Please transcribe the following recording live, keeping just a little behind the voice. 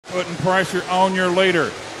putting pressure on your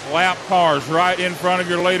leader. Lap cars right in front of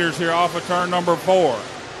your leaders here off of turn number 4.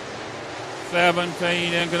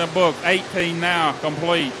 17 into the book. 18 now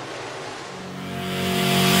complete.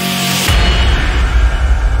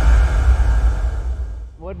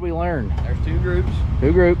 What did we learn? There's 2 groups.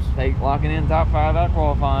 2 groups. Locking in top 5 out of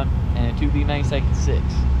qualifying, and 2 B mains taking 6.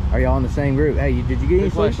 Are y'all in the same group? Hey, did you get any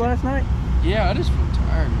sleep last night? Yeah, I just feel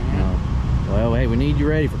tired, man. Oh. Well, hey, we need you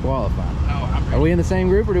ready for qualifying. Are we in the same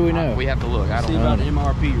group, or do we know? We have to look. I don't know. See about the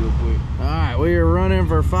MRP real quick. All right, we are running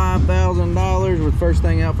for $5,000 with first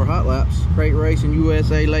thing out for Hot Laps. Crate Racing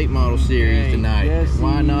USA Late Model Series tonight.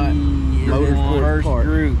 Whynot Motorsports Park.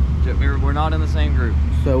 Group. We're not in the same group.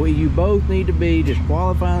 So you both need to be just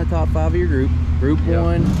qualifying the top 5 of your group. Group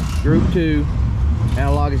 1, Group 2.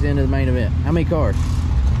 That'll log us into the main event. How many cars?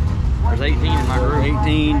 There's 18 in my group.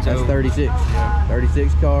 18, so that's 36. Yeah.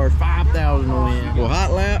 36 cars, 5,000 to win. Well,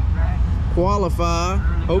 Hot Lap, qualify.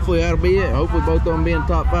 Hopefully that'll be it. Hopefully both of them be in the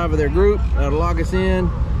top 5 of their group. That'll lock us in.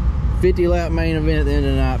 50 lap main event at the end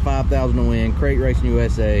of the night, 5,000 to win. Crate Racing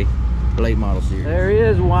USA Late Model Series. There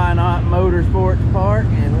is Whynot Motorsports Park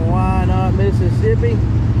in Whynot, Mississippi.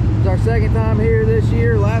 It's our second time here this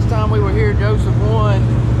year. Last time we were here, Joseph won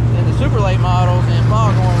in the super late models in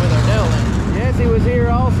Foghorn with our Delta. Jesse was here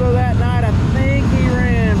also that night. I think he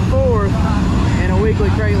ran 4th in a weekly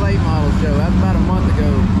crate late model show. That's about a month or so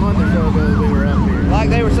ago that we were up here. Like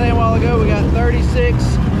they were saying a while ago, we got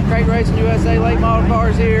 36 Crate Racing USA late model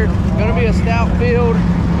cars here. Gonna be a stout field.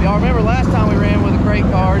 Y'all remember last time we ran with the crate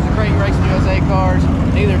cars, the Crate Racing USA cars,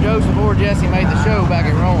 neither Joseph or Jesse made the show back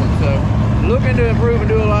at Rowan. So looking to improve and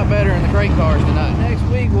do a lot better in the crate cars tonight. Next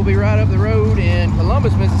week we'll be right up the road in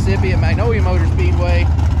Columbus, Mississippi at Magnolia Motor Speedway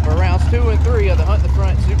for rounds 2 and 3 of the Hunt the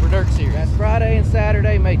Front Super Dirt Series. That's Friday and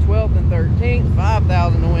Saturday, May 12th and 13th.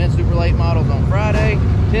 5,000 to win super late models on Friday,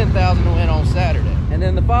 10,000 to win on Saturday. And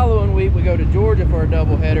then the following week we go to Georgia for a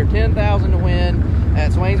doubleheader, 10,000 to win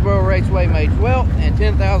at Swainsboro Raceway May 12th and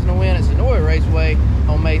 10,000 to win at Sonoya Raceway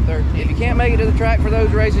on May 13th. If you can't make it to the track for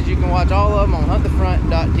those races, you can watch all of them on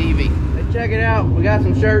huntthefront.tv. Check it out. We got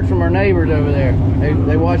some shirts from our neighbors over there.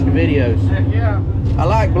 They watch the videos. Heck yeah. I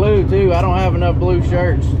like blue too. I don't have enough blue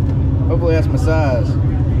shirts. Hopefully that's my size.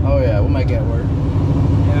 Oh yeah, we'll make that work.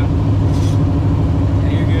 Yeah.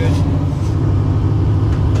 Yeah, you're good.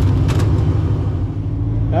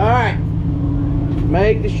 All right.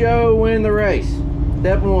 Make the show, win the race.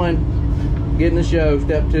 Step 1, get in the show.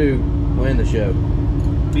 Step 2, win the show.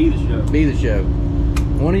 Be the show. Be the show.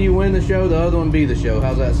 One of you win the show, the other one be the show.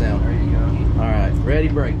 How's that sound? There you go. All right, ready,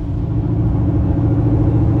 break.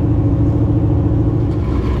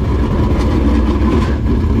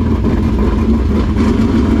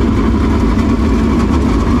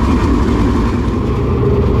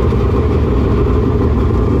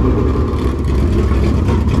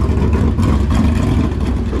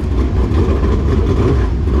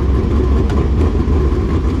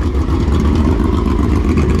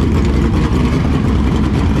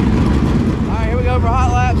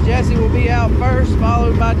 Jesse will be out first,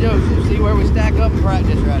 followed by Joseph. See where we stack up in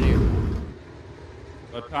practice right here.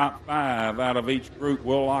 The top 5 out of each group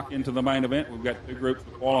will lock into the main event. We've got 2 groups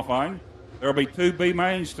of qualifying. There will be 2 B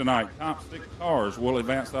mains tonight. Top 6 cars will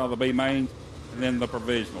advance out of the B mains and then the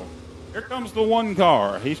provisional. Here comes the 1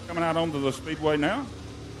 car. He's coming out onto the speedway now.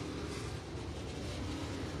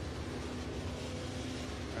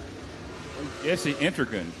 Jesse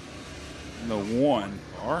Entergan in the 1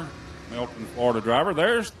 car. Milton, Florida driver.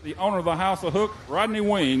 There's the owner of the House of Hook, Rodney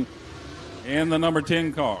Wing, in the number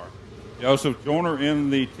 10 car. Joseph Joyner in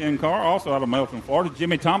the 10 car, also out of Milton, Florida.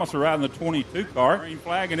 Jimmy Thomas riding the 22 car. Green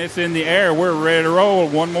flag, and it's in the air. We're ready to roll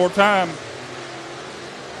one more time.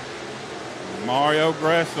 Mario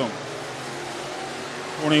Gresham,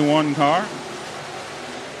 21 car.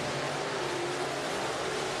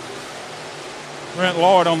 Trent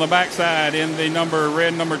Lloyd on the backside in the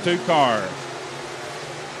red number 2 car.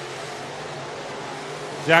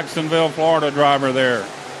 Jacksonville, Florida driver there.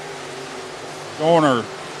 Joyner.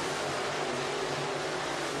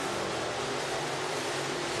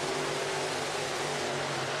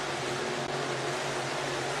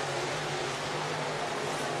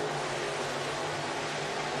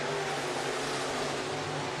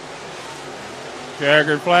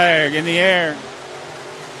 Checkered flag in the air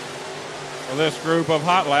for this group of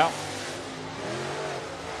hot laps.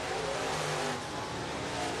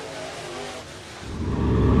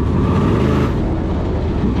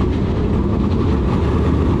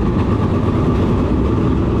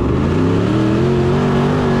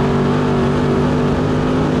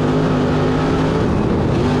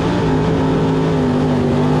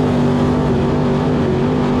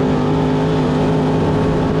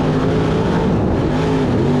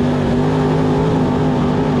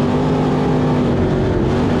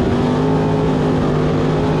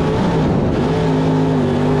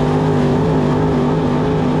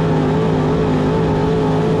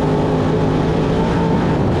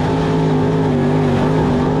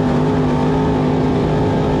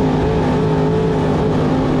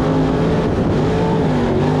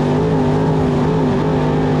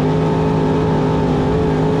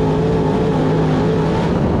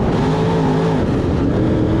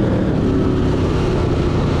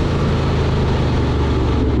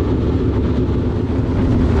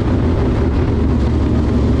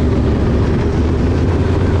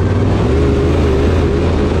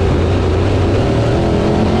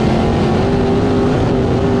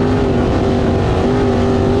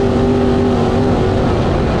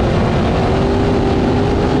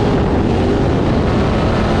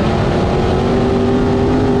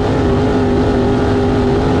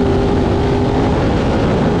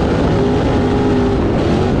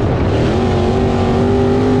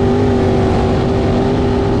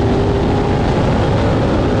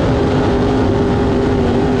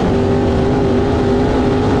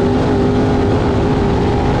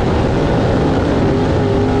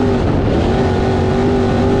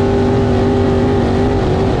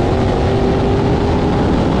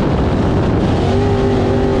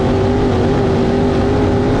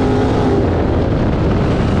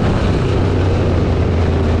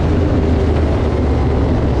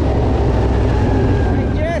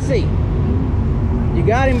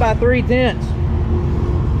 by 3/10.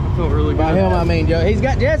 I feel really good. By him, I mean Joe.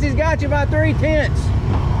 Jesse's got you by 3/10.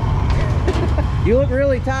 You look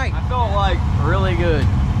really tight. I felt like really good.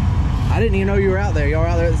 I didn't even know you were out there. Y'all were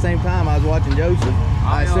out there at the same time. I was watching Joseph.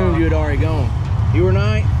 I assumed you had already gone. You were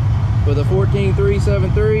 9th with a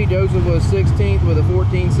 14.373. Joseph was 16th with a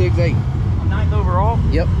 14.68. I'm 9th overall?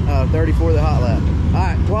 Yep, 34 the hot lap. All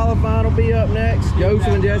right, qualifying will be up next. Joseph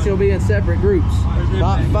and Jesse will be in separate groups.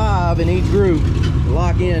 Top 5 in each group to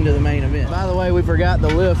lock into the main event. By the way, we forgot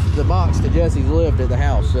the box to Jesse's lift at the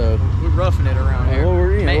house. So We're roughing it around here. Well,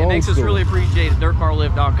 It makes us really appreciate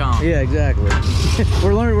dirtcarlift.com. Yeah, exactly.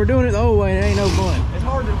 We're doing it the old way and it ain't no fun. It's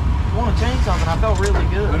hard to want to change something. I felt really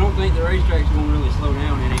good. I don't think the racetrack's going to really slow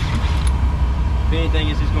down any. If anything,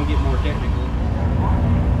 it's just going to get more technical.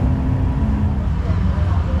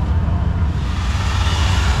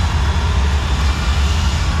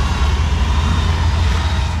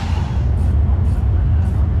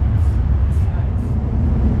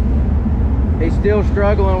 He's still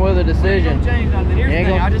struggling with a decision. Change nothing. Here's the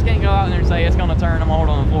thing. I just can't go out there and say it's going to turn. I'm going to hold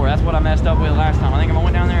on the floor. That's what I messed up with last time. I think if I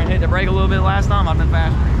went down there and hit the brake a little bit last time, I'd been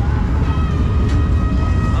faster.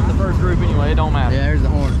 I'm the first group anyway. It don't matter. Yeah, there's the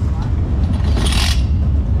horn.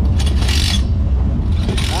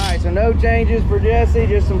 All right, so no changes for Jesse,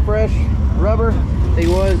 just some fresh rubber. He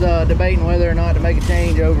was debating whether or not to make a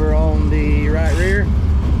change over on the right rear.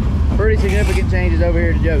 Pretty significant changes over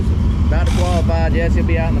here to Joseph. About to qualify. Jesse will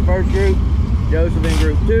be out in the first group. Joseph in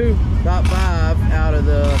group 2. Top 5 out of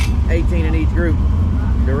the 18 in each group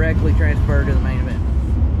directly transferred to the main event.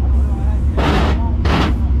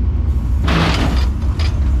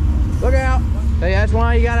 Look out. Hey, that's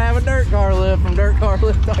why you got to have a dirt car lift from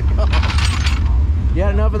dirtcarlift.com. You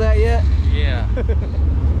had enough of that yet? Yeah.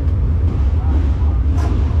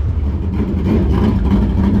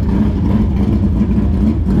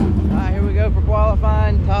 All right, here we go for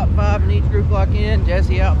qualifying. Top 5 in each group lock in.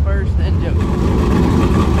 Jesse out first, then Joe.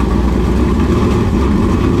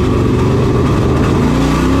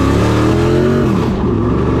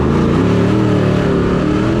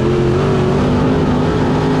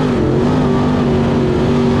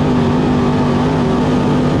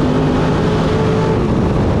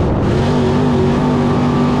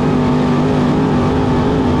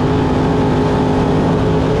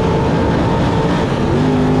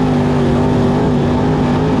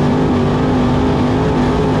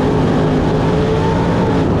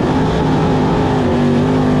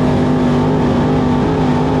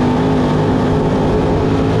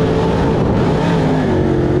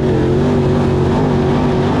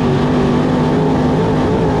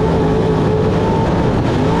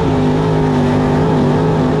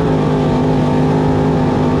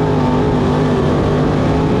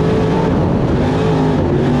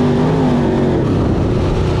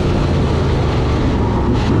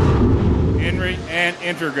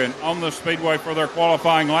 On the speedway for their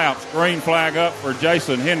qualifying laps. Green flag up for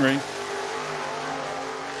Jason Henry.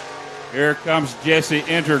 Here comes Jesse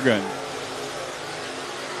Intergen.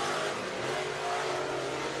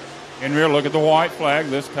 Henry will look at the white flag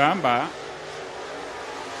this time by.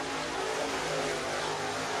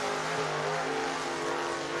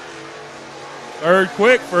 Third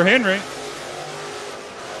quick for Henry.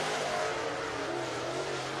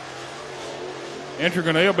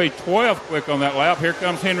 Intergen, he'll be 12th quick on that lap. Here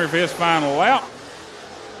comes Henry for his final lap.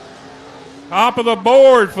 Top of the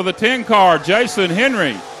board for the 10 car, Jason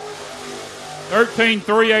Henry.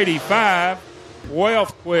 13.385.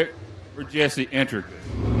 12th quick for Jesse Intergen.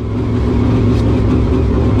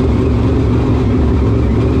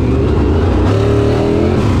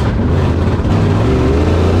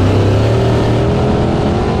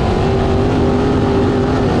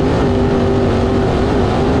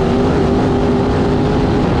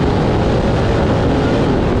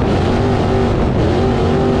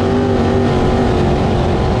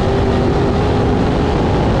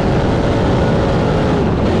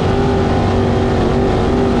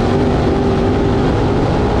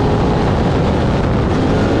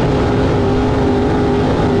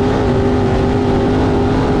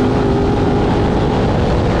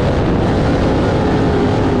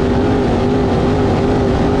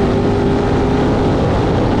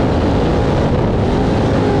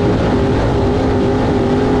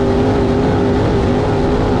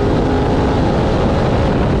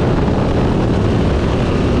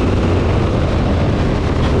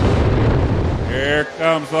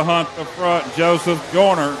 The hunt the front, Joseph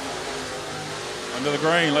Joyner under the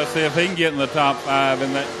green. Let's see if he can get in the top 5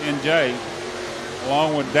 in that 10J,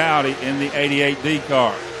 along with Dowdy in the 88D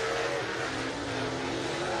car.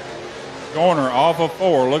 Joyner off of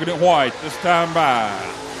 4, looking at white this time by.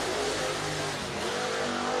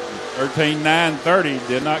 13,930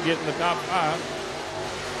 did not get in the top 5.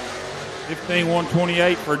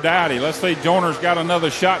 15,128 for Dowdy. Let's see, Joyner's got another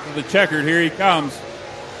shot to the checkered. Here he comes.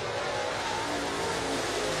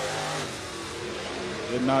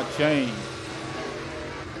 Did not change.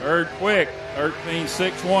 Third quick,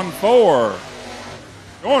 13,614.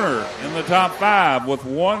 Joyner in the top 5 with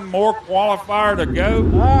one more qualifier to go.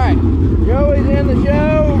 All right, Joey's in the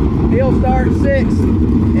show. He'll start 6th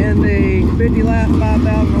in the 50 lap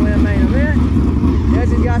 5,000 win main event.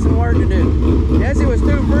 Jesse's got some work to do. Jesse was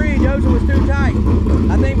too free, Joseph was too tight.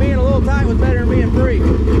 I think being a little tight was better than being free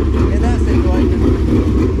in that situation.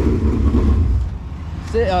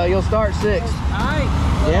 You'll start 6th. Tight.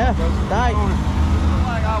 Yeah, tight.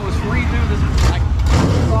 Like I was free through this. Like,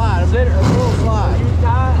 Slide, a little slide. you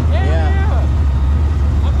tight? Yeah.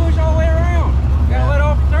 I push all the way around. Gotta let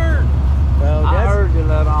off the turn. Well, I Jesse, heard you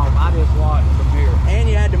let off. I just watched from here. and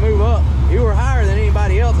you had to move up. You were higher than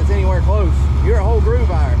anybody else that's anywhere close. You're a whole groove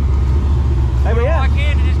higher. Hey, but All yeah. I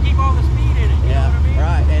can to just keep all the speed in it. You know what I mean?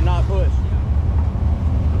 Right, and not push.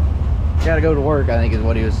 Gotta go to work, I think is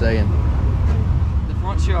what he was saying. The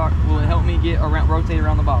front shock will help me get around, rotate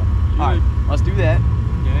around the bottom. All right, let's do that.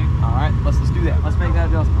 Okay. All right, let's do that. Let's make that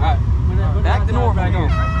adjustment. All right. Put Back to north back here. on.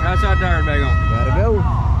 Right side tire back on. Gotta go.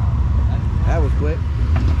 That was quick.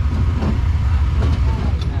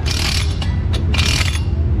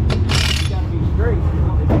 You gotta be straight.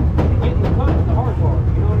 Getting the cut is the hard part.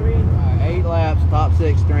 You know what I mean? All right, 8 laps, top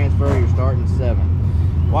 6 transfer. You're starting 7.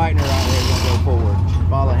 Whitener right there is gonna go forward.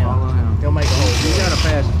 Follow him. He'll make a hole. You gotta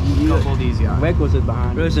pass a couple of these guys. Beckles is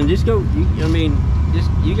behind you. Listen, just go.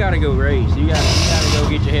 You gotta go race. You gotta go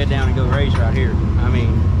get your head down and go race right here. I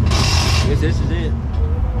mean, this is it.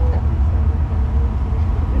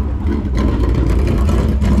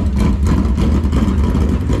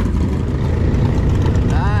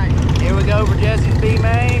 Alright, here we go for Jesse's B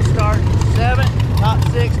main. Starting 7, top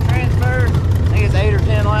 6 transfer. I think it's 8 or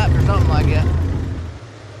 10 laps or something like that.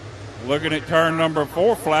 Looking at turn number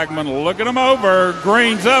 4, Flagman looking them over.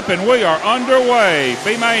 Green's up and we are underway.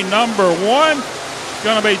 B-main number 1 is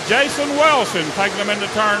going to be Jason Welshon taking them into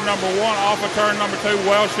turn number 1. Off of turn number 2,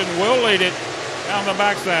 Welshon will lead it down the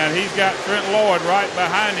backside. He's got Trent Lloyd right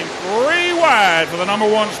behind him. 3 wide for the number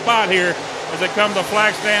 1 spot here as they come to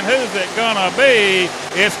flag stand. Who's it going to be?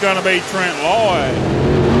 It's going to be Trent Lloyd.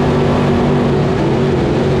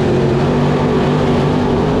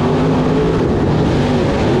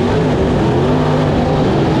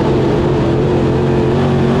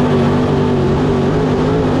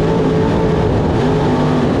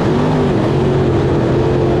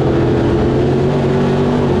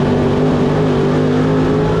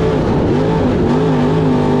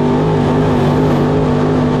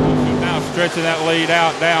 Stretching that lead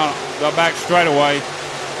out down the back straightaway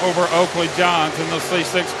over Oakley Johns in the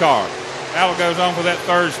C6 car. Allen goes on for that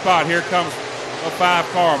 3rd spot. Here comes the 5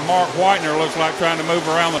 car. Mark Whitener looks like trying to move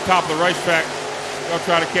around the top of the racetrack. They'll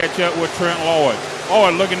try to catch up with Trent Lloyd.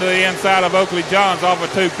 Lloyd looking to the inside of Oakley Johns off of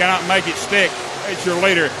 2. Cannot make it stick. It's your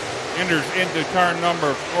leader. Enters into turn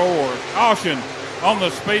number 4. Caution on the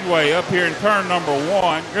speedway up here in turn number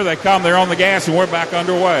 1. Here they come. They're on the gas and we're back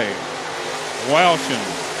underway. Welshon,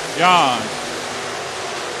 Johns,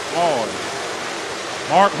 Lloyd.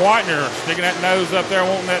 Mark Whitener sticking that nose up there,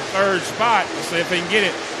 wanting that 3rd spot. Let's see if he can get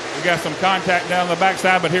it. We got some contact down the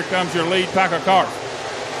backside, but here comes your lead pack of cars.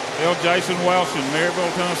 Still Jason Welshon,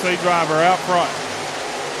 Maryville, Tennessee driver out front.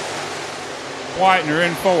 Whitener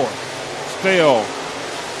in 4th. Still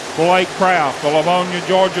Blake Kraft, the Livonia,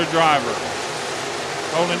 Georgia driver,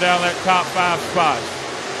 holding down that top 5 spots.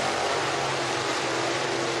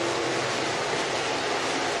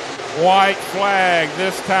 White flag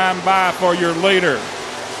this time by for your leader,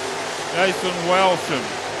 Jason Welshon.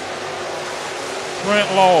 Trent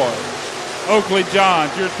Lloyd, Oakley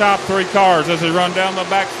Johns, your top 3 cars as they run down the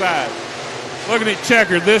backside. Looking at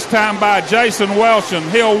checkered this time by Jason Welshon.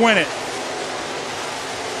 He'll win it.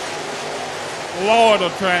 Lloyd will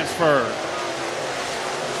transfer.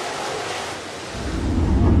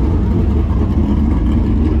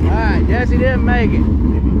 All right, Jesse didn't make it.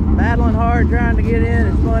 Battling hard, trying to get in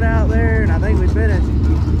and split out there, and I think we finished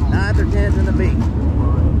 9th or 10th in the B.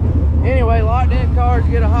 Anyway, locked in cars,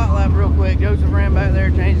 get a hot lap real quick. Joseph ran back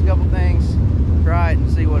there, changed a couple things, try it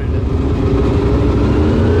and see what it does.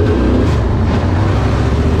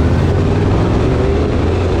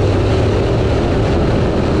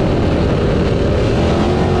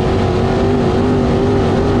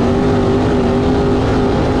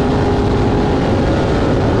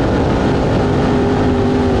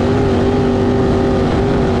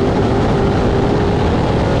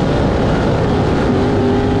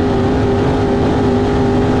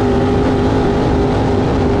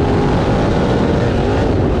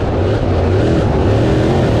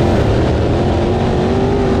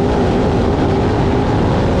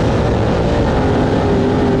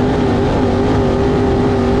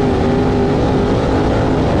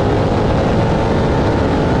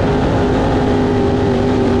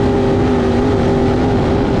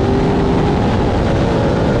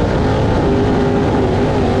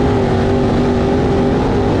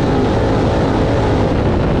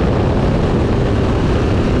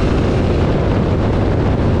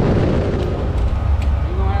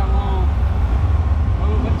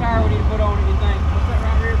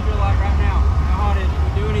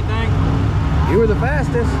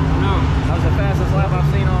 fastest. No. That was the fastest lap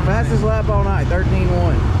I've seen on. Fastest lap all night,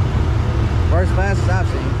 13.1. First fastest I've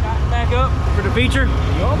seen. Back up for the feature.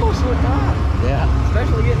 You almost looked high. Yeah.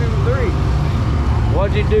 Especially getting in the 3.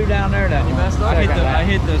 What'd you do down there then? You messed up? I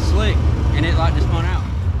hit the slick and it like just spun out.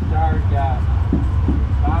 Tires got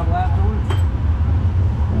 5 laps on it.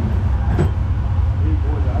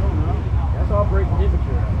 I don't know. That's all brake temperature.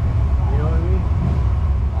 You know what I mean?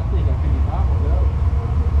 I think I 55 will go.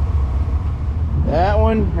 That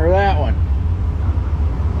one or that one?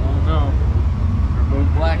 I don't know. They're both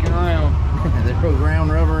black and round. They're both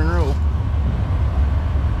round, rubber, and roll.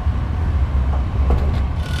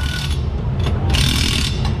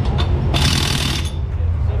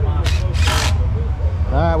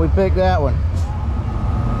 All right, we picked that one.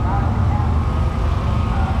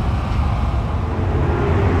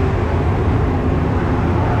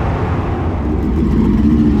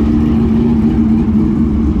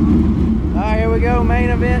 All right, here we go. Main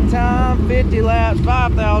event time. 50 laps,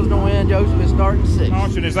 5,000 to win. Joseph is starting 6th.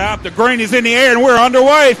 Caution is out. The green is in the air, and we're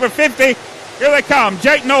underway for 50. Here they come.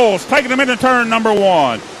 Jake Knowles taking them into turn number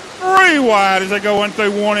 1. 3 wide as they go in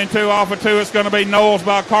through 1 and 2. Off of 2, it's going to be Knowles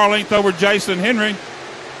by a car length over Jason Henry.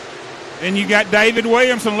 Then you got David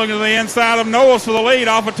Williamson looking to the inside of Knowles for the lead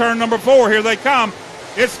off of turn number 4. Here they come.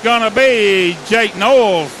 It's going to be Jake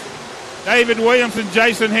Knowles, David Williamson,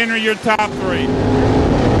 Jason Henry, your top 3.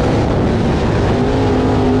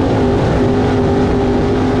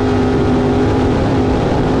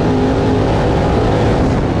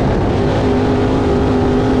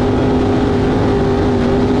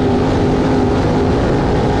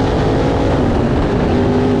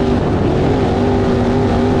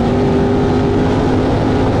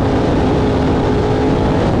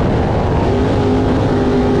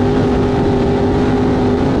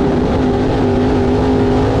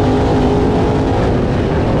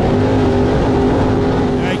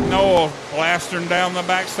 Down the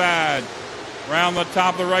backside, around the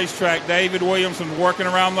top of the racetrack. David Williamson working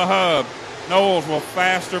around the hub. Knowles with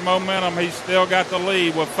faster momentum. He's still got the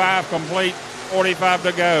lead with 5 complete, 45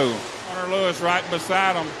 to go. Hunter Lewis right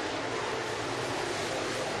beside him.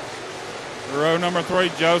 Row number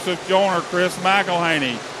 3, Joseph Joyner, Chris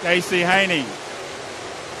McElhaney, Casey Haney.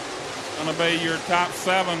 Going to be your top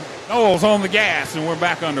 7. Knowles on the gas, and we're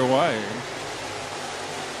back underway.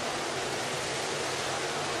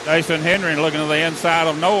 Jason Henry looking to the inside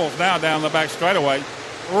of Knowles now down the back straightaway.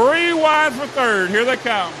 3 wide for 3rd. Here they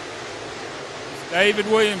come. It's David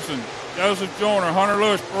Williamson, Joseph Joyner, Hunter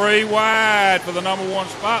Lewis. 3 wide for the number 1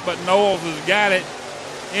 spot, but Knowles has got it.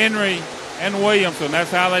 Henry and Williamson. That's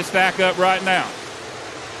how they stack up right now.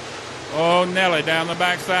 Oh, Nelly down the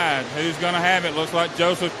backside. Who's going to have it? Looks like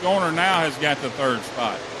Joseph Joyner now has got the 3rd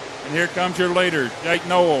spot. And here comes your leader, Jake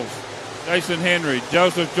Knowles, Jason Henry,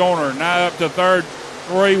 Joseph Joyner now up to 3rd.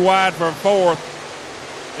 3 wide for 4th.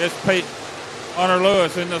 It's Pete Hunter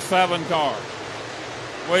Lewis in the 7 car.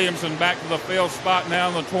 Williamson back to the field spot now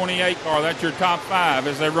in the 28 car. That's your top 5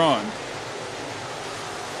 as they run.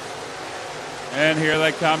 And here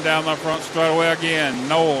they come down the front straightaway again.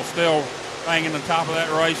 Knowles still banging the top of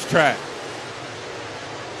that racetrack.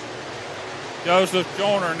 Joseph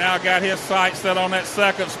Joyner now got his sights set on that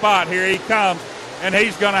 2nd spot. Here he comes, and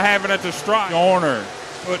he's going to have it at the stripe. Joyner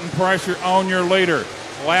putting pressure on your leader.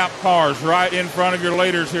 Lap cars right in front of your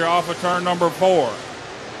leaders here off of turn number 4.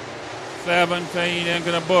 17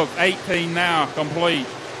 into the book. 18 now complete.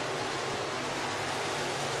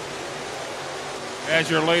 As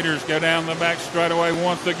your leaders go down the back straightaway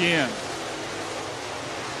once again.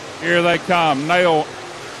 Here they come.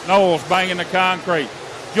 Knowles banging the concrete.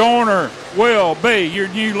 Joyner will be your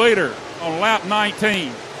new leader on lap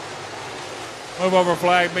 19. Move over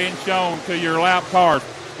flag being shown to your lap cars.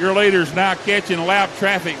 Your leader's now catching lap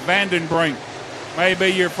traffic. Vandenbrink may be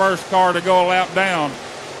your first car to go a lap down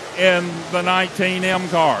in the 19M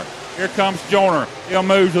car. Here comes Joyner. He'll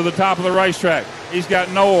move to the top of the racetrack. He's got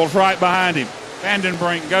Knowles right behind him.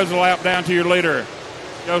 Vandenbrink goes a lap down to your leader,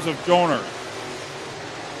 Joseph Joyner.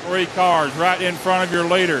 3 cars right in front of your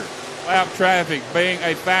leader. Lap traffic being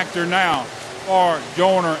a factor now for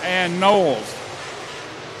Joyner and Knowles.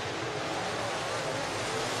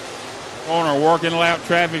 Joyner working lap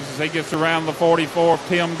traffic as he gets around the 44 of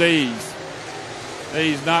Tim Dees.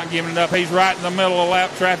 Dees not giving it up. He's right in the middle of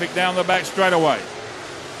lap traffic down the back straightaway.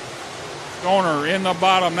 Joyner in the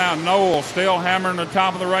bottom now. Knowles still hammering the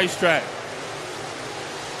top of the racetrack.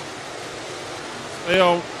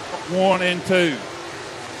 Still 1 and 2.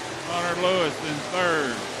 Hunter Lewis in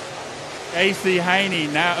 3rd. Casey Haney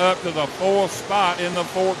now up to the 4th spot in the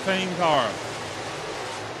 14 car.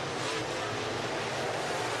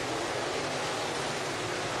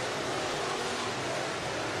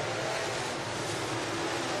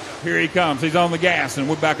 Here he comes. He's on the gas, and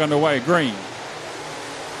we're back underway. Green.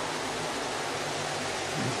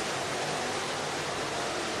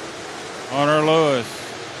 Hunter Lewis.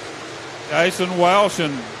 Jason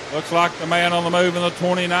Welshon looks like the man on the move in the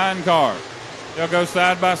 29 car. He'll go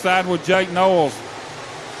side by side with Jake Knowles.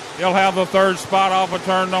 He'll have the third spot off of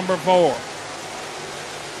turn number 4.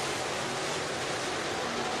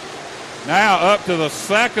 Now up to the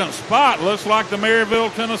second spot. Looks like the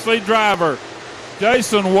Maryville, Tennessee driver,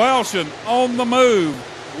 Jason Welshon, on the move.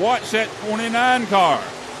 Watch that 29 car.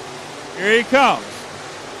 Here he comes.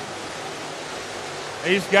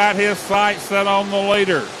 He's got his sights set on the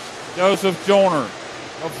leader, Joseph Joyner,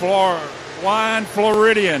 the Blind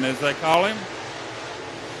Floridian, as they call him.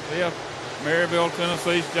 See if Maryville,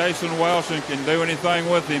 Tennessee's Jason Welshon can do anything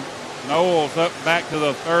with him. Knowles up back to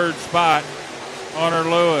the third spot. Hunter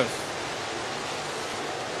Lewis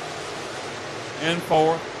in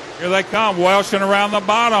fourth. Here they come. Welshon around the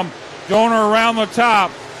bottom. Joyner around the top.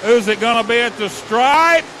 Who's it going to be at the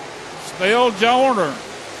stripe? Still Joyner.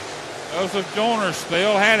 Joseph Joyner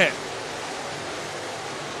still had it.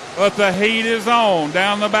 But the heat is on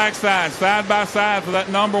down the backside, side by side for that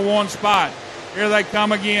number 1 spot. Here they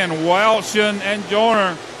come again. Welshon and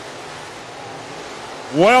Joyner.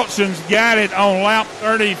 Welshon's got it on lap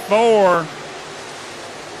 34.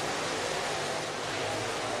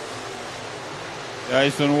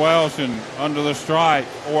 Jason Welshon under the stripe.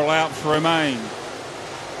 4 laps remain.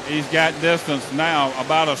 He's got distance now,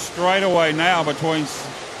 about a straightaway now between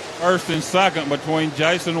first and second between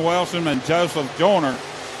Jason Welshon and Joseph Joyner.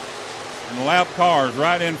 And lap cars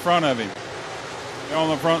right in front of him. They're on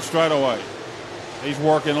the front straightaway. He's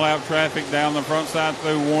working lap traffic down the front side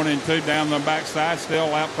through 1 and 2 down the back side. Still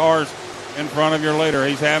lap cars in front of your leader.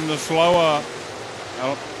 He's having to slow up.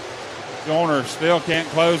 Joyner still can't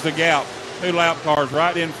close the gap. 2 lap cars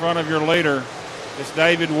right in front of your leader. It's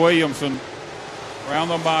David Williamson around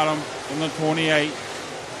the bottom in the 28.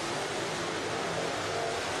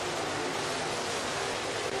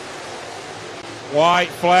 White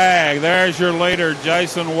flag. There's your leader,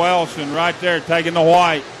 Jason Welshon, right there taking the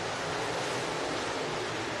white.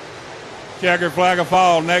 Checkered flag of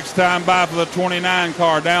fall. Next time by for the 29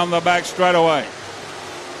 car down the back straightaway.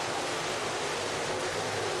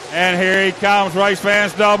 And here he comes. Race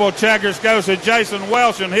fans double checkers goes to Jason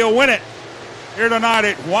Welshon. He'll win it here tonight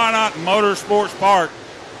at Whynot Motorsports Park.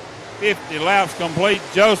 50 laps complete.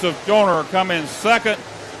 Joseph Joyner come in second,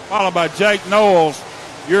 followed by Jake Knowles.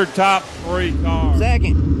 Your top 3 cars.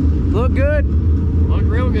 Second. Look good? Look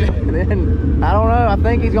real good. Then, I don't know. I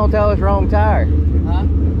think he's going to tell us wrong tire. Huh?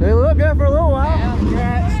 They look good for a little while. Yeah.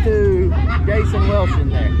 Congrats to Jason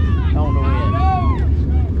Welshon there on the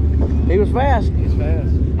win. He was fast. He's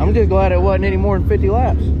fast. I'm just glad it wasn't any more than 50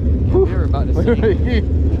 laps. We were about to see.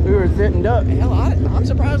 We were sitting duck. Hell, I'm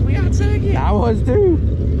surprised we got second. I was too.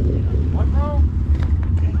 What's wrong?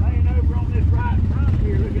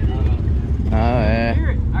 Oh, yeah. Hear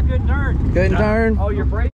it. I couldn't turn. Couldn't turn? Oh, your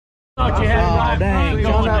brake. Thought you had it right Oh, dang. in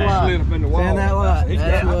front Sound of that you. lot. Sound that lot.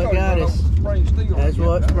 That's what got us. That's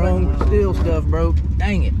what sprung steel stuff broke.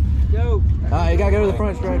 Dang it. Go. All right, you got to go to the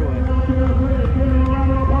front straightaway.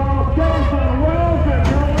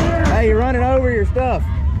 Hey, you're running over your stuff.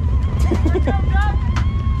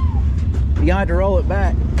 You got to roll it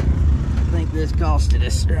back. I think this costed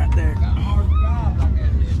us right there.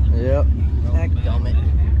 Yep. Dadgummit.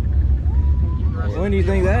 When do you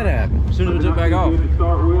think that happened? As soon as we took back off.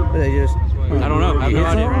 They just... I don't know. I have no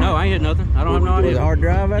idea. No, I ain't hit nothing. I don't have no idea. Was it hard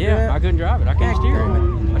drive after that? Yeah, I couldn't drive it. I can't steer it. I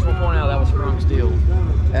just want to point out that was sprung steel.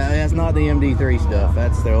 That's not the MD3 stuff.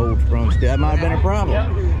 That's the old sprung steel. That might have been a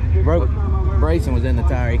problem. Broke. Racin was in the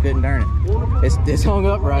tire. He couldn't turn it. It's hung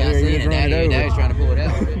up right here. He just ran it over. Daddy's trying to pull it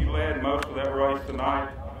out. You led most of that race tonight.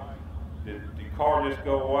 Did the car just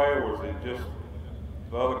go away, or was it just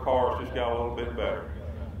the other cars just got a little bit better?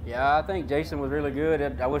 Yeah, I think Jason was really good.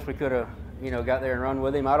 I wish we could have, got there and run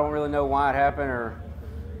with him. I don't really know why it happened, or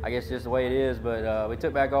I guess just the way it is. But we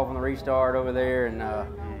took back off on the restart over there, and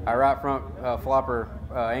our right front flopper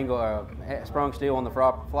angle sprung steel on the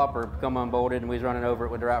flopper come unbolted, and we was running over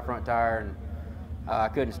it with the right front tire, and I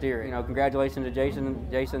couldn't steer it. Congratulations to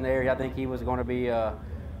Jason there. I think he was going to be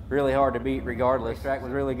really hard to beat regardless. The track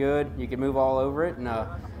was really good. You could move all over it,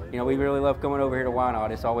 and we really love coming over here to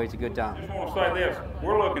Whynot. It's always a good time. I just want to say this.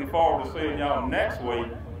 We're looking forward to seeing y'all next week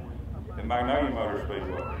at Magnolia Motor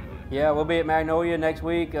Speedway. Yeah, we'll be at Magnolia next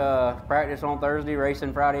week. Practice on Thursday,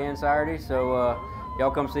 racing Friday and Saturday. So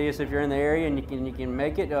y'all come see us if you're in the area and you can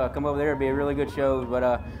make it. Come over there. It'll be a really good show. But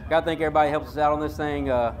got to thank everybody who helps us out on this thing.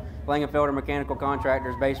 Langenfelder Mechanical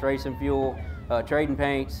Contractors, Base Racing Fuel, Trading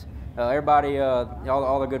Paints, everybody,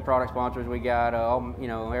 all the good product sponsors we got,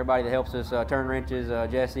 everybody that helps us, turn wrenches,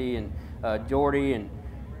 Jesse and Jordy and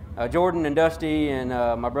Jordan and Dusty, and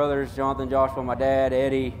my brothers, Jonathan, Joshua, my dad,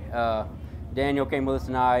 Eddie, Daniel came with us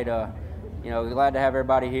tonight. Glad to have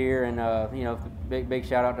everybody here, and big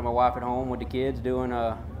shout out to my wife at home with the kids, doing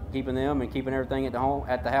keeping them and keeping everything at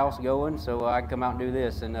the house going, so I can come out and do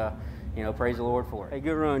this, and praise the Lord for it. Hey,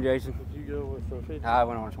 good run, Jason. Did you go with 50? I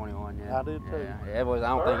went on a 21. Yeah, I did too. Yeah, it was. I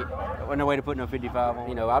don't think there wasn't no way to put no 55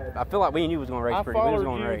 on. I feel like we and you was going to race pretty. We was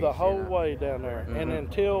going to race. I followed you the whole way down there, and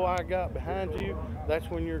until I got behind you, that's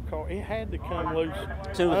when your car it had to come loose.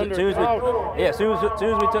 As soon as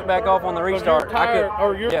we took back off on the restart,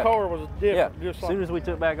 your car was different. Yeah. As soon as we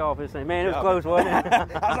took back off, it was close, wasn't it? I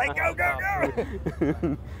was like, go, go,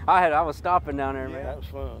 go! I was stopping down there, man. That was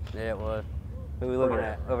fun. Yeah, it was. Who are we looking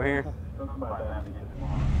at over here? Good?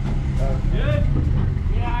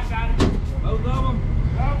 Yeah, I got it. Both of them.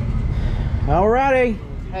 Alrighty.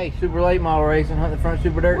 Hey, super late model racing, Hunt the Front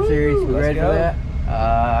Super Dirt Series. We ready for that?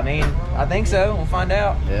 I think so. We'll find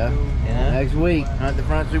out. Yeah. Next week, Hunt the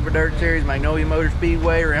Front Super Dirt Series, Magnolia Motor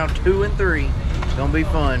Speedway, round 2 and 3. It's gonna be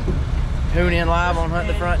fun. Tune in live on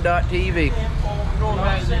huntthefront.tv.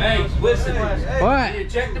 Hey, listen. What? You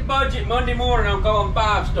check the budget Monday morning. I'm calling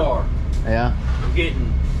 5-star. Yeah. I'm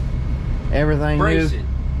getting everything Racin. new.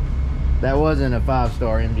 That wasn't a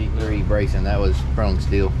 5-star MG3 Racin. That was Prong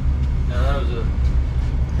Steel. No, that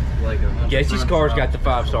was Jesse's car's got the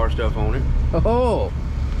 5-star stuff on it. Oh,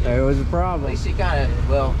 there was a problem. At least you kind of,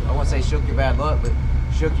 well, I won't say shook your bad luck, but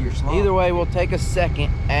shook your slump. Either way, we'll take a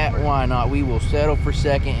second at Whynot. We will settle for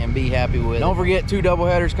second and be happy with it. Don't forget 2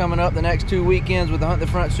 doubleheaders coming up the next 2 weekends with the Hunt the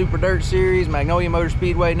Front Super Dirt Series, Magnolia Motor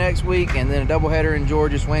Speedway next week, and then a doubleheader in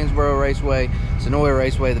Georgia, Swainsboro Raceway, Sonoya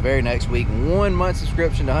Raceway the very next week. 1 month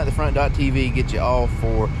subscription to huntthefront.tv get you all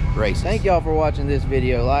 4 races. Thank y'all for watching this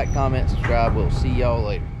video. Like, comment, subscribe. We'll see y'all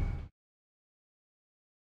later.